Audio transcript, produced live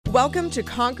Welcome to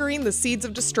Conquering the Seeds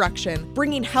of Destruction,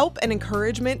 bringing help and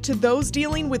encouragement to those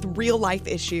dealing with real-life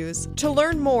issues. To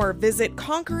learn more, visit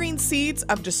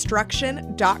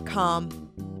conqueringseedsofdestruction.com.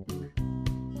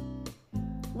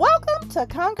 Welcome to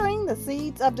Conquering the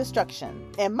Seeds of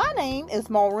Destruction, and my name is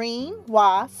Maureen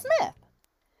Y. Smith.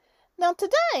 Now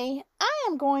today, I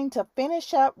am going to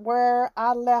finish up where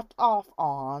I left off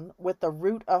on with the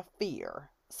root of fear.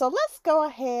 So let's go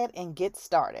ahead and get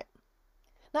started.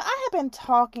 Now, I have been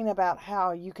talking about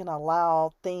how you can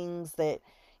allow things that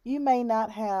you may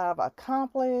not have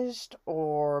accomplished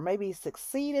or maybe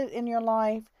succeeded in your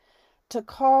life to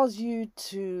cause you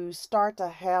to start to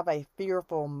have a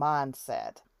fearful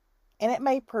mindset. And it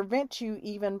may prevent you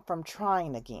even from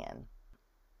trying again.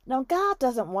 Now, God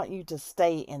doesn't want you to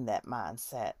stay in that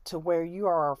mindset to where you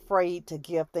are afraid to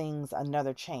give things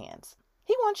another chance.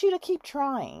 He wants you to keep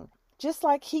trying, just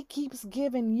like He keeps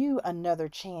giving you another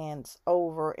chance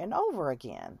over and over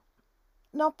again.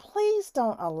 Now, please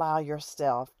don't allow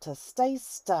yourself to stay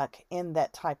stuck in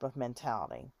that type of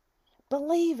mentality.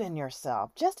 Believe in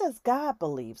yourself, just as God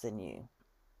believes in you.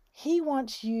 He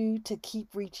wants you to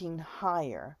keep reaching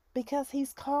higher because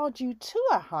He's called you to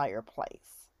a higher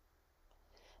place.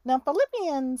 Now,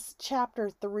 Philippians chapter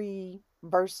 3,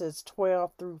 verses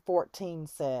 12 through 14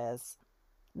 says,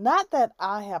 "Not that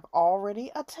I have already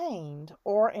attained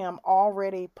or am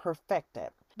already perfected,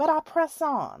 but I press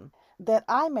on, that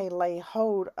I may lay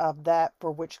hold of that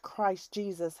for which Christ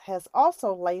Jesus has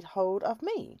also laid hold of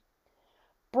me.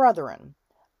 Brethren,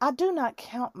 I do not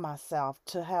count myself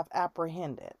to have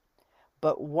apprehended,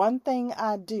 but one thing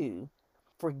I do,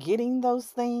 forgetting those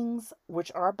things which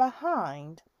are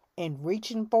behind, and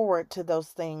reaching forward to those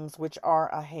things which are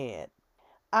ahead.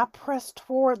 I press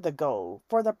toward the goal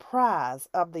for the prize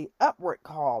of the upward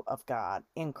call of God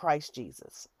in Christ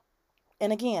Jesus."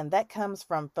 And again, that comes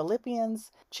from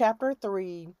Philippians chapter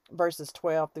 3, verses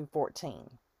 12 through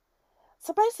 14.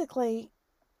 So basically,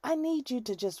 I need you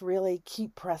to just really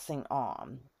keep pressing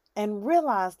on and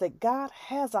realize that God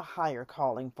has a higher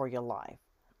calling for your life.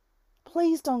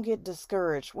 Please don't get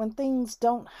discouraged when things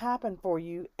don't happen for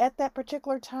you at that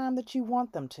particular time that you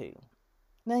want them to.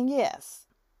 Now, yes,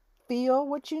 feel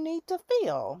what you need to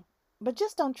feel, but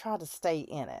just don't try to stay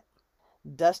in it.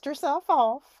 Dust yourself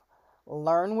off,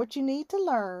 learn what you need to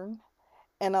learn,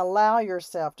 and allow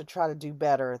yourself to try to do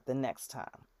better the next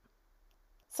time.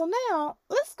 So now,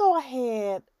 let's go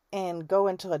ahead and go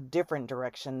into a different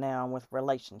direction now with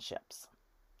relationships.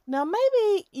 Now,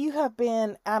 maybe you have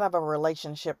been out of a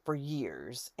relationship for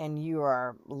years and you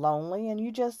are lonely and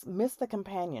you just miss the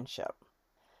companionship.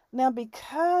 Now,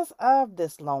 because of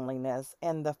this loneliness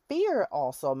and the fear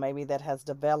also maybe that has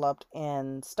developed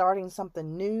in starting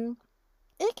something new,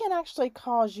 it can actually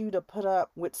cause you to put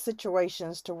up with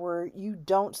situations to where you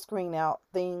don't screen out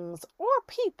things or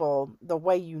people the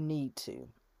way you need to.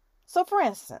 So, for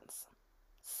instance,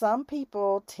 some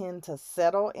people tend to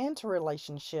settle into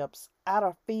relationships out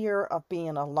of fear of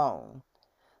being alone.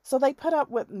 So they put up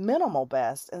with minimal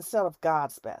best instead of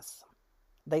God's best.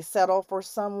 They settle for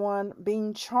someone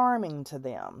being charming to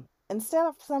them instead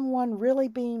of someone really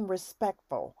being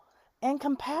respectful and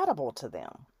compatible to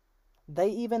them. They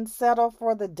even settle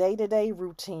for the day-to-day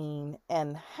routine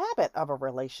and habit of a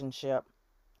relationship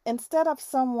instead of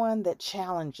someone that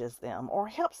challenges them or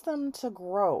helps them to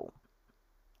grow.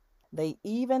 They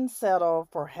even settle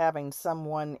for having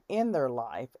someone in their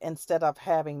life instead of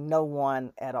having no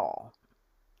one at all.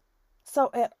 So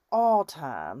at all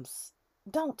times,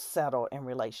 don't settle in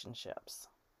relationships.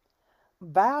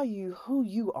 Value who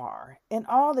you are and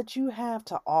all that you have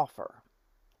to offer.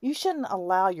 You shouldn't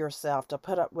allow yourself to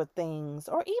put up with things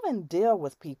or even deal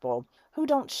with people who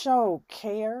don't show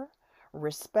care,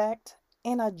 respect,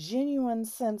 and a genuine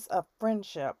sense of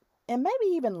friendship and maybe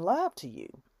even love to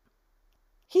you.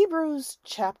 Hebrews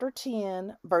chapter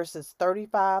 10, verses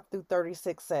 35 through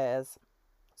 36 says,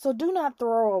 "So do not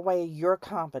throw away your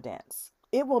confidence.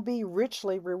 It will be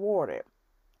richly rewarded.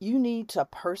 You need to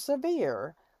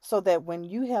persevere so that when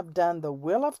you have done the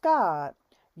will of God,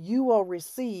 you will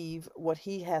receive what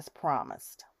He has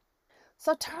promised."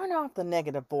 So turn off the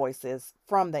negative voices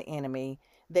from the enemy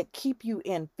that keep you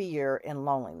in fear and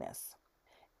loneliness.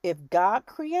 If God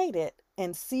created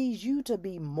and sees you to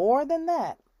be more than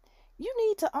that, you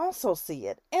need to also see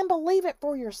it and believe it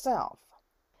for yourself.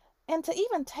 And to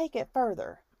even take it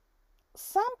further,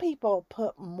 some people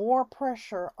put more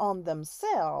pressure on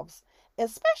themselves,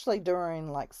 especially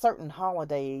during like certain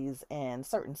holidays and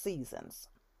certain seasons.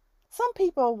 Some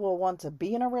people will want to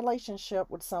be in a relationship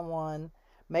with someone,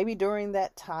 maybe during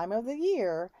that time of the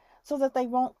year, so that they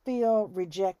won't feel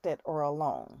rejected or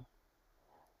alone.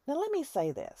 Now, let me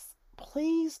say this.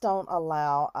 please don't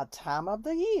allow a time of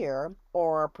the year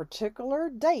or a particular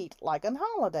date like a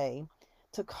holiday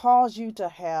to cause you to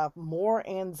have more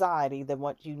anxiety than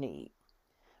what you need.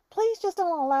 Please just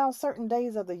don't allow certain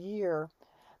days of the year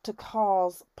to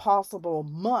cause possible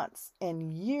months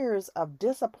and years of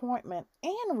disappointment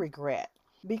and regret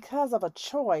because of a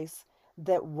choice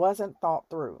that wasn't thought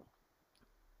through.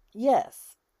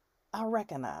 Yes, I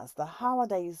recognize the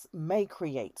holidays may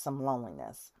create some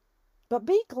loneliness, but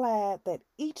be glad that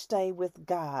each day with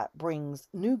God brings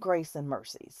new grace and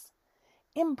mercies.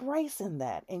 Embracing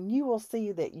that, and you will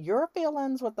see that your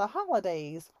feelings with the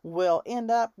holidays will end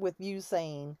up with you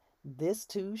saying, "This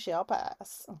too shall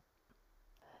pass."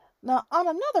 Now, on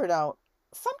another note,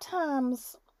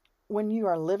 sometimes when you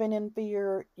are living in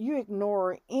fear, you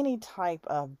ignore any type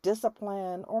of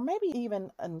discipline or maybe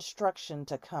even instruction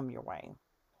to come your way.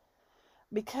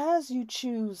 Because you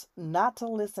choose not to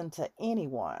listen to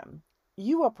anyone,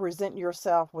 you will present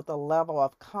yourself with a level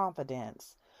of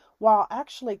confidence while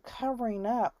actually covering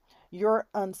up your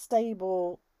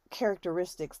unstable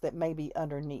characteristics that may be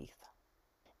underneath.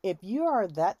 If you are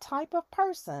that type of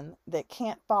person that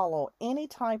can't follow any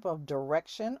type of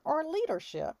direction or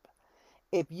leadership,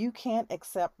 if you can't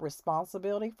accept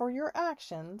responsibility for your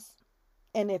actions,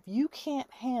 and if you can't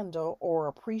handle or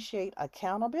appreciate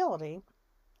accountability,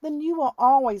 then you will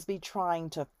always be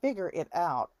trying to figure it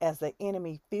out as the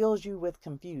enemy fills you with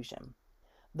confusion.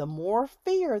 The more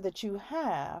fear that you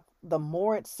have, the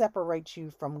more it separates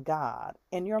you from God,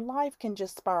 and your life can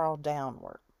just spiral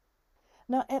downward.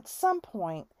 Now, at some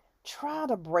point, try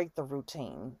to break the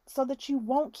routine so that you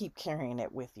won't keep carrying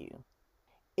it with you.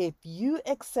 If you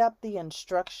accept the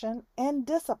instruction and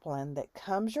discipline that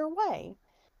comes your way,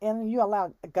 and you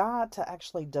allow God to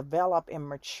actually develop and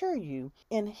mature you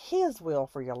in His will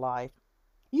for your life,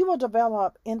 you will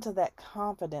develop into that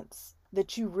confidence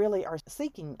that you really are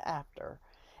seeking after.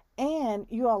 And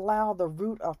you allow the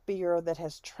root of fear that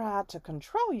has tried to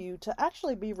control you to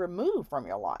actually be removed from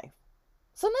your life.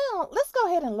 So now let's go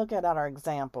ahead and look at our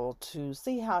example to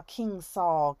see how King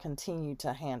Saul continued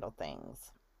to handle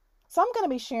things. So I'm going to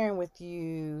be sharing with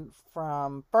you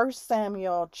from 1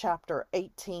 Samuel chapter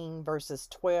 18 verses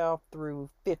 12 through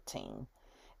 15.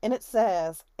 And it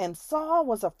says, "And Saul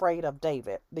was afraid of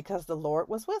David because the Lord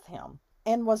was with him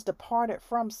and was departed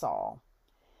from Saul.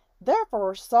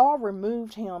 Therefore Saul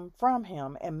removed him from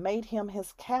him and made him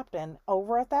his captain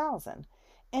over 1,000.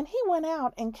 And he went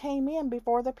out and came in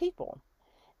before the people.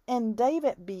 And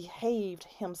David behaved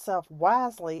himself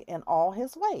wisely in all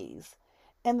his ways,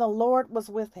 and the Lord was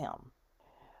with him.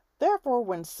 Therefore,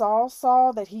 when Saul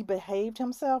saw that he behaved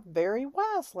himself very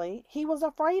wisely, he was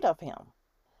afraid of him."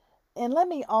 And let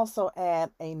me also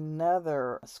add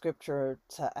another scripture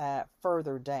to add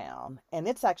further down. And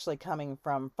it's actually coming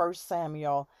from 1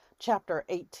 Samuel chapter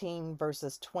 18,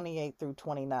 verses 28 through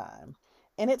 29.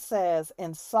 And it says,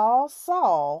 "And Saul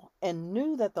saw and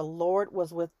knew that the Lord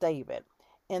was with David,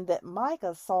 and that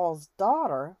Michal, Saul's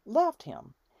daughter, loved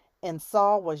him. And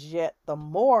Saul was yet the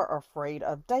more afraid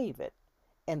of David.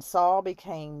 And Saul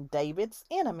became David's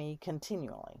enemy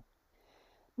continually."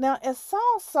 Now, as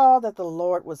Saul saw that the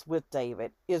Lord was with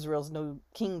David, Israel's new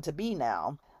king to be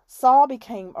now, Saul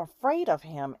became afraid of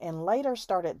him and later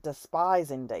started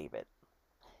despising David.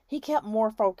 He kept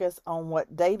more focused on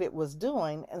what David was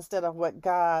doing instead of what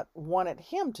God wanted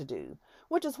him to do,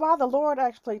 which is why the Lord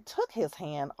actually took his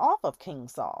hand off of King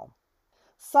Saul.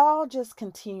 Saul just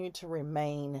continued to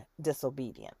remain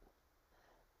disobedient.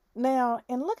 Now,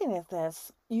 in looking at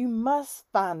this, you must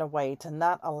find a way to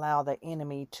not allow the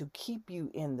enemy to keep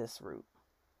you in this route.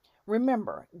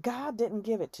 Remember, God didn't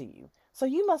give it to you, so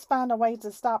you must find a way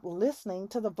to stop listening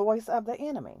to the voice of the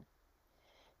enemy.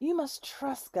 You must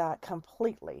trust God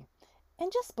completely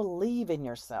and just believe in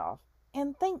yourself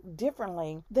and think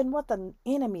differently than what the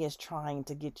enemy is trying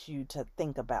to get you to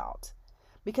think about,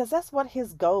 because that's what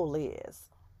his goal is.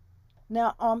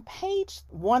 Now, on page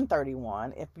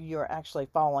 131, if you're actually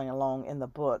following along in the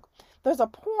book, there's a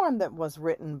poem that was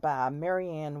written by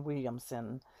Marianne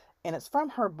Williamson, and it's from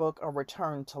her book, A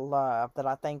Return to Love, that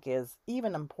I think is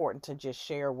even important to just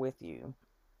share with you.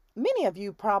 Many of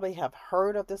you probably have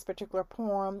heard of this particular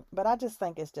poem, but I just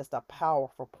think it's just a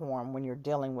powerful poem when you're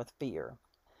dealing with fear.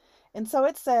 And so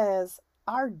it says,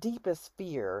 "Our deepest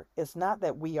fear is not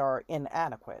that we are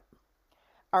inadequate.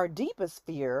 Our deepest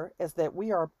fear is that we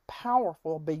are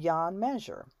powerful beyond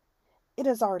measure. It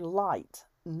is our light,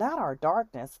 not our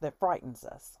darkness, that frightens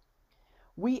us.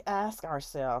 We ask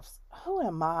ourselves, who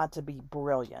am I to be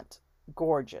brilliant,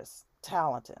 gorgeous,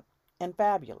 talented, and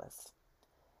fabulous?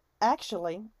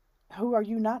 Actually, who are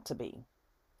you not to be?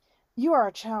 You are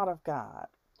a child of God.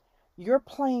 Your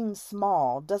playing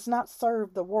small does not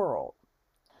serve the world.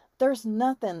 There's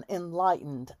nothing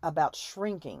enlightened about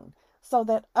shrinking so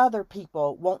that other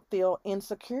people won't feel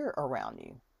insecure around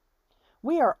you.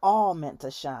 We are all meant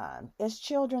to shine, as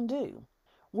children do.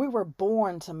 We were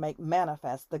born to make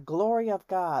manifest the glory of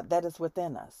God that is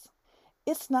within us.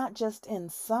 It's not just in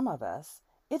some of us,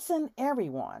 it's in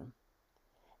everyone.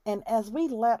 And as we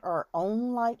let our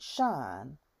own light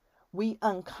shine, we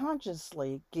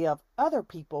unconsciously give other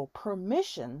people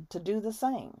permission to do the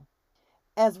same.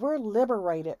 As we're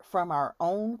liberated from our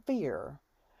own fear,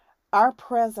 our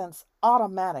presence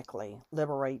automatically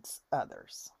liberates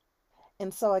others.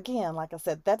 And so again, like I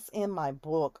said, that's in my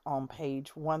book on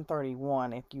page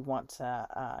 131 if you want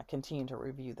to continue to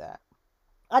review that.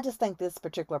 I just think this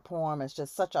particular poem is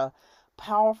just such a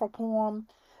powerful poem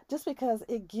just because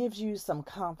it gives you some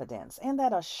confidence and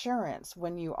that assurance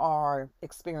when you are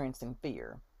experiencing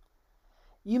fear.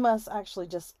 You must actually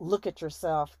just look at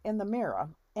yourself in the mirror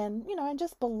and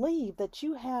just believe that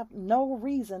you have no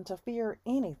reason to fear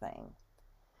anything.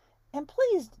 And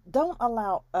please don't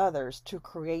allow others to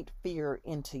create fear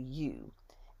into you.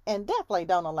 And definitely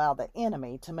don't allow the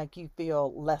enemy to make you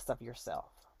feel less of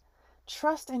yourself.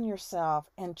 Trust in yourself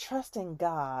and trust in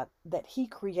God that He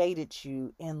created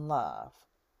you in love.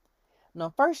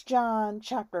 Now, 1 John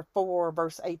chapter 4,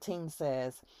 verse 18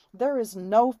 says, "There is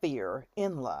no fear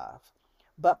in love,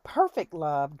 but perfect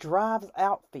love drives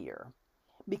out fear,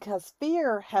 because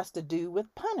fear has to do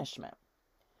with punishment.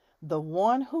 The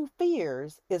one who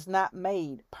fears is not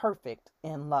made perfect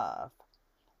in love."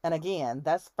 And again,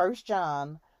 that's 1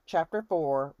 John chapter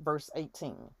 4, verse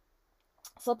 18.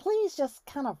 So please just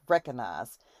kind of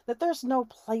recognize that there's no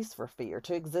place for fear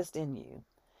to exist in you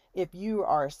if you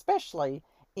are especially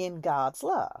in God's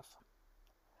love.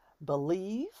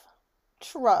 Believe,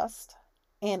 trust,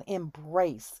 and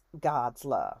embrace God's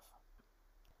love.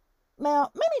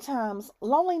 Now, many times,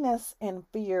 loneliness and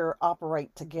fear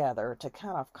operate together to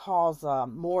kind of cause a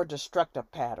more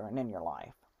destructive pattern in your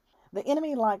life. The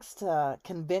enemy likes to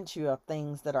convince you of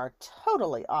things that are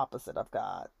totally opposite of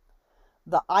God.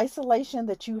 The isolation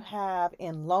that you have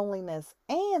in loneliness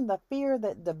and the fear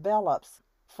that develops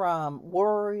from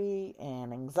worry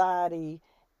and anxiety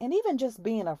and even just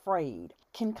being afraid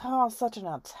can cause such an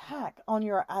attack on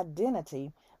your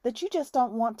identity that you just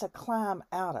don't want to climb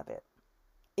out of it.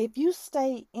 If you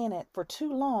stay in it for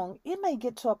too long, it may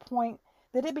get to a point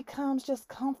that it becomes just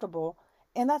comfortable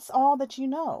and that's all that you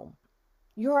know.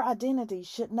 Your identity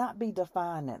should not be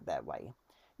defined in that way.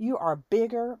 You are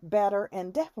bigger, better,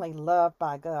 and definitely loved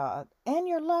by God, and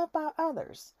you're loved by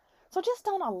others. So just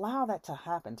don't allow that to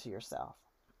happen to yourself.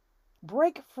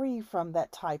 Break free from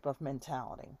that type of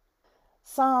mentality.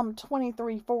 Psalm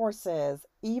 23:4 says,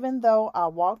 "Even though I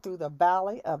walk through the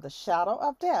valley of the shadow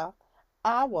of death,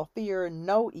 I will fear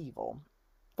no evil,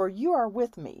 for you are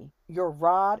with me. Your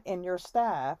rod and your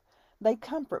staff, they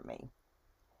comfort me."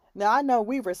 Now, I know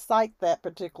we recite that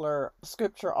particular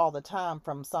scripture all the time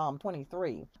from Psalm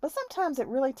 23, but sometimes it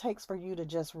really takes for you to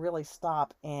just really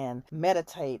stop and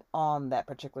meditate on that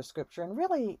particular scripture and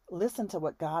really listen to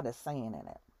what God is saying in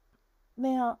it.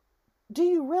 Now, do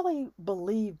you really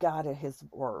believe God at His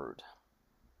word?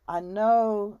 I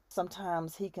know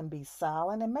sometimes He can be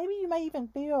silent, and maybe you may even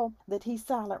feel that He's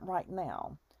silent right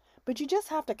now, but you just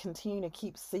have to continue to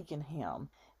keep seeking Him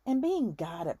and being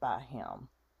guided by Him.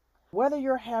 Whether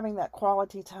you're having that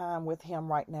quality time with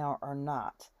Him right now or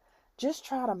not, just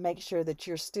try to make sure that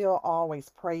you're still always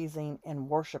praising and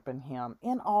worshiping Him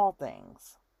in all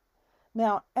things.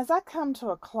 Now, as I come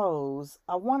to a close,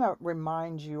 I want to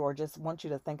remind you or just want you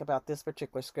to think about this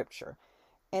particular scripture.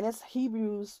 And it's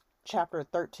Hebrews chapter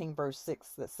 13, verse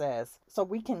 6 that says, "So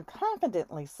we can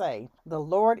confidently say, 'The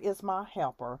Lord is my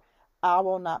helper. I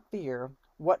will not fear.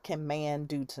 What can man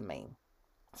do to me?'"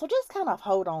 So just kind of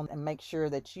hold on and make sure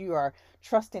that you are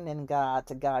trusting in God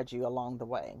to guide you along the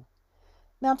way.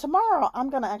 Now, tomorrow, I'm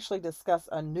going to actually discuss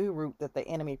a new root that the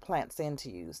enemy plants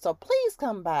into you. So please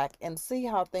come back and see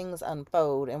how things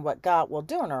unfold and what God will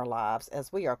do in our lives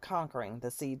as we are conquering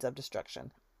the seeds of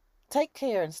destruction. Take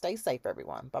care and stay safe,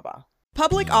 everyone. Bye-bye.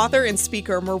 Public author and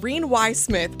speaker Maureen Y.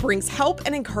 Smith brings help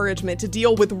and encouragement to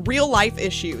deal with real-life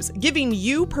issues, giving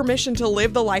you permission to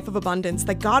live the life of abundance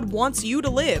that God wants you to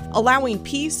live, allowing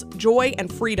peace, joy,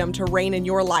 and freedom to reign in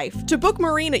your life. To book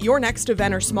Maureen at your next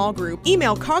event or small group,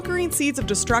 email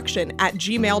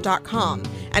conqueringseedsofdestruction@gmail.com.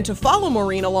 And to follow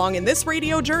Maureen along in this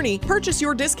radio journey, purchase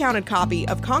your discounted copy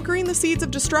of Conquering the Seeds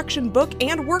of Destruction book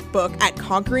and workbook at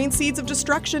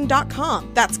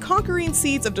conqueringseedsofdestruction.com. That's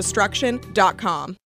conqueringseedsofdestruction.com.